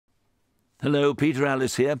Hello, Peter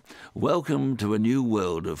Alice here. Welcome to a new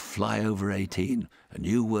world of Flyover 18, a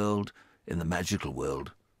new world in the magical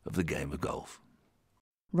world of the game of golf.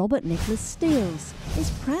 Robert Nicholas Steels is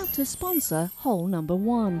proud to sponsor hole number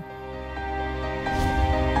 1.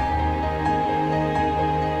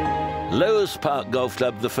 Lowes Park Golf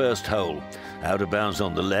Club, the first hole. Out of bounds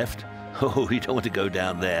on the left. Oh, you don't want to go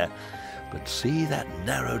down there. But see that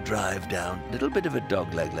narrow drive down, little bit of a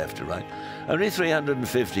dogleg left to right. Only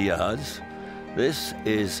 350 yards. This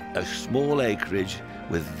is a small acreage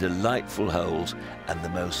with delightful holes and the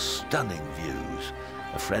most stunning views.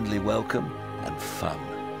 A friendly welcome and fun.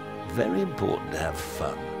 Very important to have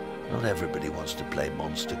fun. Not everybody wants to play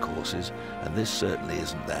monster courses, and this certainly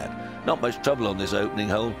isn't that. Not much trouble on this opening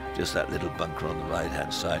hole, just that little bunker on the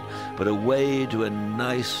right-hand side, but a way to a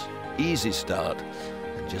nice, easy start.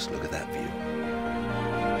 And just look at that view.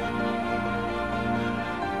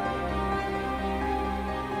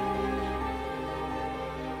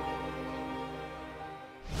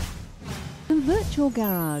 Convert Your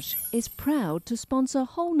Garage is proud to sponsor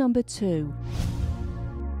hole number 2.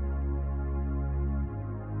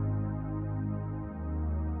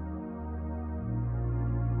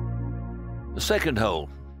 The second hole,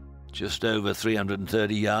 just over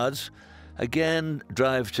 330 yards. Again,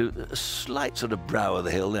 drive to a slight sort of brow of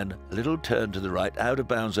the hill, then a little turn to the right, out of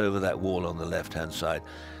bounds over that wall on the left-hand side.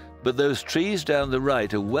 But those trees down the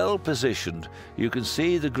right are well positioned. You can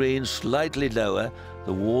see the green slightly lower,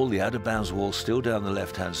 the wall, the out-of-bounds wall, still down the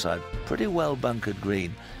left-hand side. Pretty well bunkered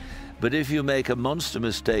green. But if you make a monster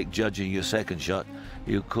mistake judging your second shot,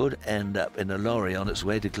 you could end up in a lorry on its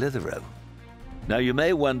way to Clitheroe. Now, you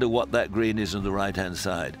may wonder what that green is on the right-hand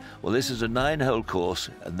side. Well, this is a 9-hole course,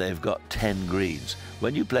 and they've got 10 greens.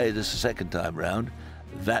 When you play this a second time round,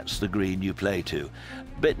 that's the green you play to.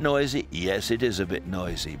 Bit noisy? Yes, it is a bit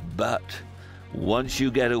noisy, but once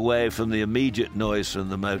you get away from the immediate noise from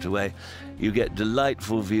the motorway, you get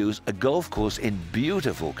delightful views, a golf course in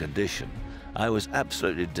beautiful condition. I was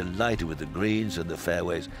absolutely delighted with the greens and the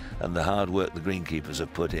fairways and the hard work the greenkeepers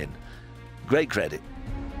have put in. Great credit.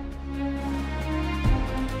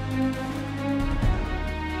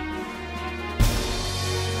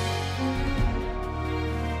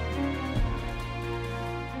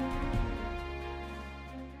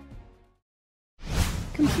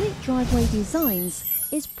 Complete Driveway Designs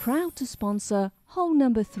is proud to sponsor hole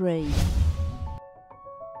number 3.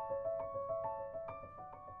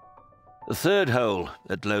 The third hole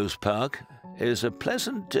at Lowes Park is a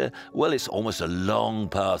pleasant, well, it's almost a long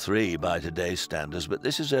par 3 by today's standards, but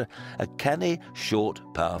this is a canny, short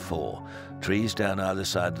par 4. Trees down either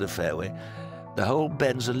side of the fairway. The hole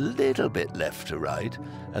bends a little bit left to right,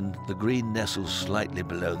 and the green nestles slightly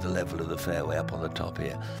below the level of the fairway up on the top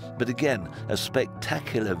here. But again, a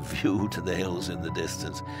spectacular view to the hills in the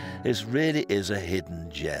distance. This really is a hidden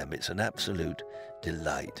gem. It's an absolute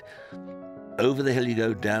delight. Over the hill you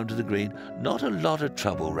go, down to the green. Not a lot of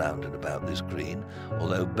trouble round and about this green,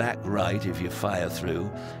 although back right, if you fire through,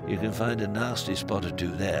 you can find a nasty spot or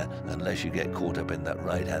two there, unless you get caught up in that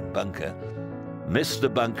right-hand bunker. Miss the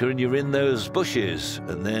bunker and you're in those bushes,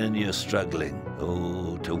 and then you're struggling,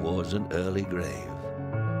 oh, towards an early grave.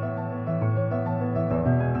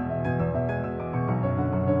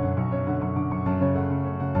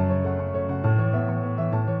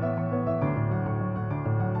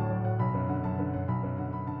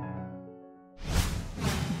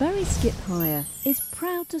 Bury Skip Hire is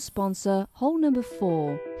proud to sponsor hole number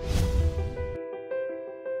 4.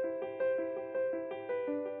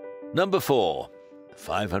 Number 4,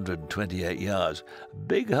 528 yards.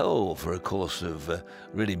 Big hole for a course of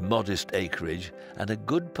really modest acreage, and a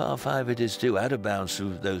good par 5 it is too, out of bounds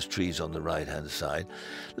through those trees on the right-hand side.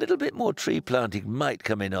 A little bit more tree planting might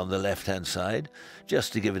come in on the left-hand side,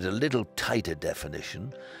 just to give it a little tighter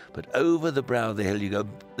definition. But over the brow of the hill you go.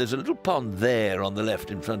 There's a little pond there on the left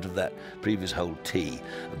in front of that previous hole tee,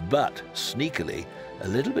 but sneakily, a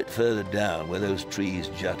little bit further down where those trees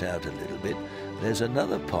jut out a little bit, there's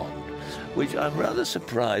another pond, which I'm rather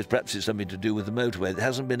surprised, perhaps it's something to do with the motorway, that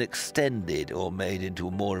hasn't been extended or made into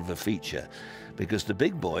more of a feature, because the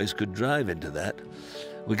big boys could drive into that.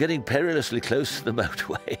 We're getting perilously close to the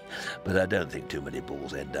motorway, but I don't think too many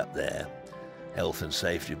balls end up there. Health and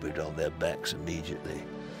safety put on their backs immediately.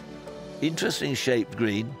 Interesting shaped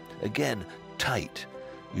green, again, tight.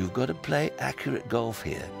 You've got to play accurate golf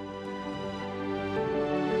here.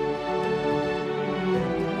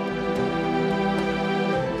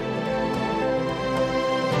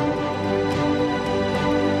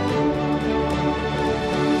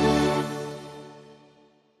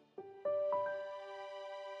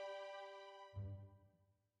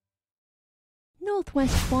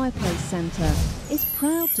 West Fireplace Centre is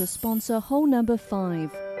proud to sponsor hole number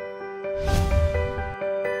 5.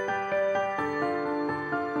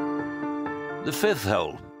 The 5th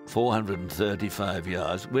hole, 435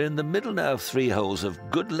 yards. We're in the middle now of 3 holes of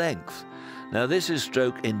good length. Now this is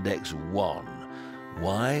stroke index 1.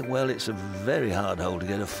 Why? Well, it's a very hard hole to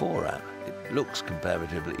get a 4 at. It looks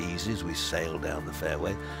comparatively easy as we sail down the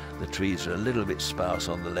fairway. The trees are a little bit sparse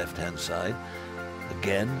on the left-hand side.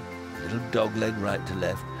 Again, a little dogleg right to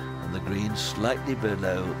left, and the green slightly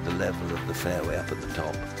below the level of the fairway up at the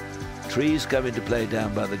top. Trees come into play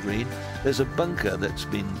down by the green. There's a bunker that's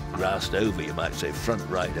been grassed over, you might say, front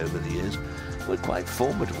right over the years. Well, quite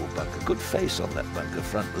formidable bunker. Good face on that bunker,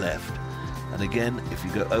 front left. And again, if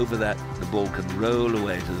you go over that, the ball can roll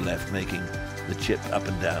away to the left, making the chip up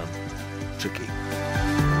and down tricky.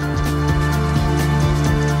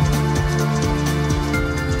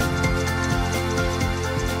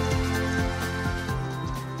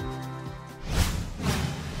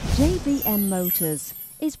 JVM Motors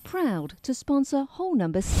is proud to sponsor hole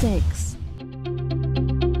number 6.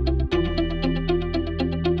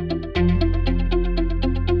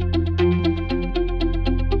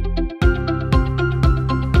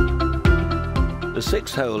 The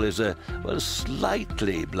 6th hole is a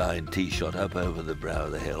slightly blind tee shot up over the brow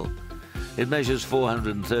of the hill. It measures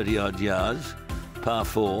 430-odd yards, par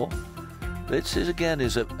 4. This again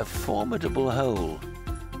is a formidable hole.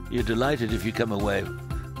 You're delighted if you come away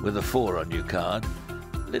with a 4 on your card.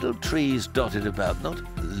 Little trees dotted about, not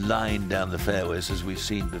lined down the fairways as we've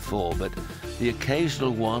seen before, but the occasional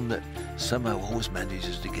one that somehow always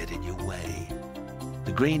manages to get in your way.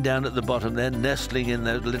 The green down at the bottom there, nestling in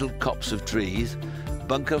those little copse of trees.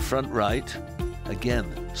 Bunker front right.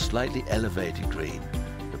 Again, slightly elevated green.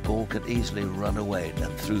 The ball can easily run away,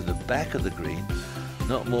 and through the back of the green,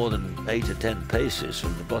 not more than 8 or 10 paces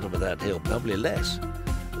from the bottom of that hill, probably less.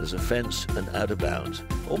 There's a fence and out of bounds.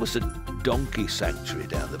 Almost a donkey sanctuary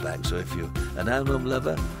down the back, so if you're an animal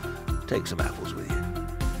lover, take some apples with you.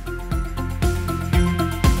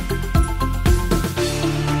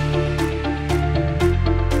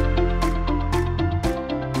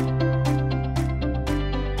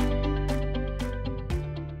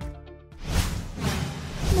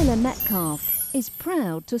 Miller Metcalf is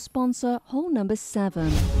proud to sponsor hole number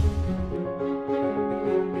 7.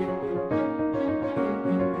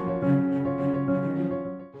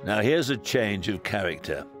 Now here's a change of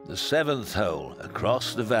character. The 7th hole,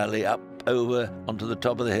 across the valley, up over onto the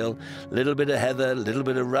top of the hill, a little bit of heather, a little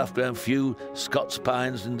bit of rough ground, few Scots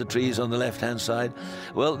pines in the trees on the left-hand side.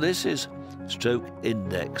 Well, this is stroke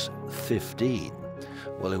index 15.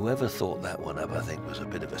 Well, whoever thought that one up, I think, was a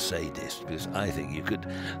bit of a sadist, because I think you could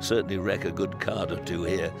certainly wreck a good card or two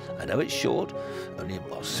here. I know it's short, only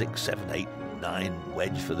 6, 7, 8, 9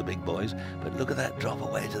 wedge for the big boys, but look at that drop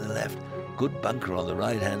away to the left. Good bunker on the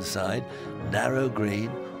right-hand side, narrow green,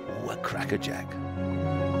 a crackerjack.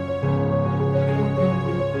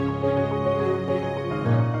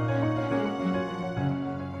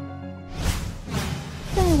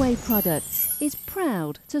 Fairway Products is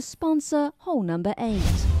proud to sponsor hole number 8.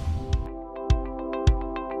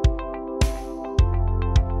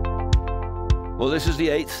 Well, this is the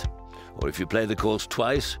 8th, or if you play the course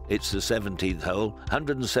twice, it's the 17th hole,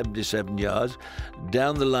 177 yards,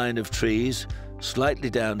 down the line of trees, slightly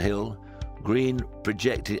downhill, green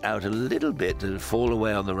projecting out a little bit to fall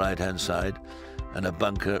away on the right-hand side, and a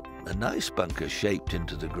bunker, a nice bunker shaped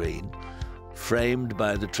into the green, framed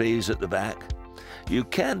by the trees at the back. You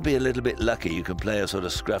can be a little bit lucky. You can play a sort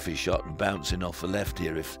of scruffy shot and bouncing off the left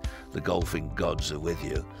here if the golfing gods are with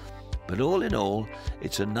you. But all in all,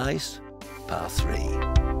 it's a nice par 3.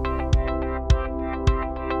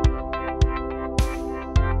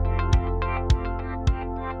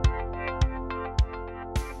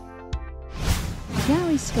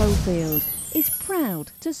 Gary Schofield is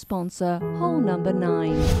proud to sponsor hole number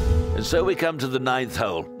 9. And so we come to the 9th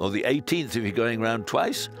hole, or the 18th if you're going round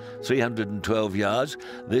twice, 312 yards.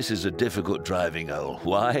 This is a difficult driving hole.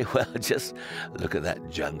 Why? Well, just look at that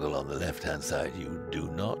jungle on the left-hand side. You do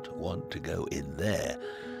not want to go in there.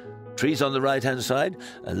 Trees on the right-hand side,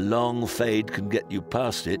 a long fade can get you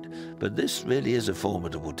past it, but this really is a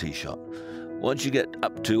formidable tee shot. Once you get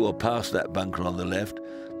up to or past that bunker on the left,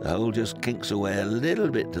 the hole just kinks away a little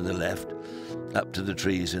bit to the left, up to the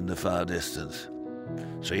trees in the far distance.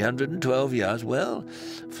 312 yards, well,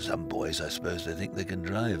 for some boys, I suppose they think they can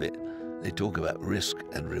drive it. They talk about risk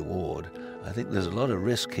and reward. I think there's a lot of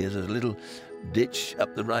risk here. There's a little ditch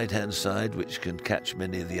up the right-hand side which can catch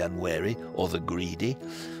many of the unwary or the greedy.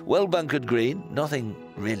 Well-bunkered green, nothing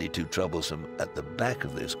really too troublesome at the back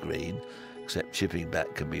of this green, except chipping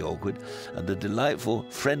back can be awkward, and the delightful,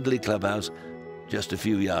 friendly clubhouse just a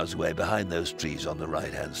few yards away behind those trees on the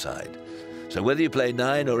right-hand side. So whether you play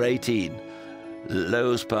 9 or 18,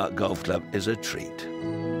 Lowe's Park Golf Club is a treat.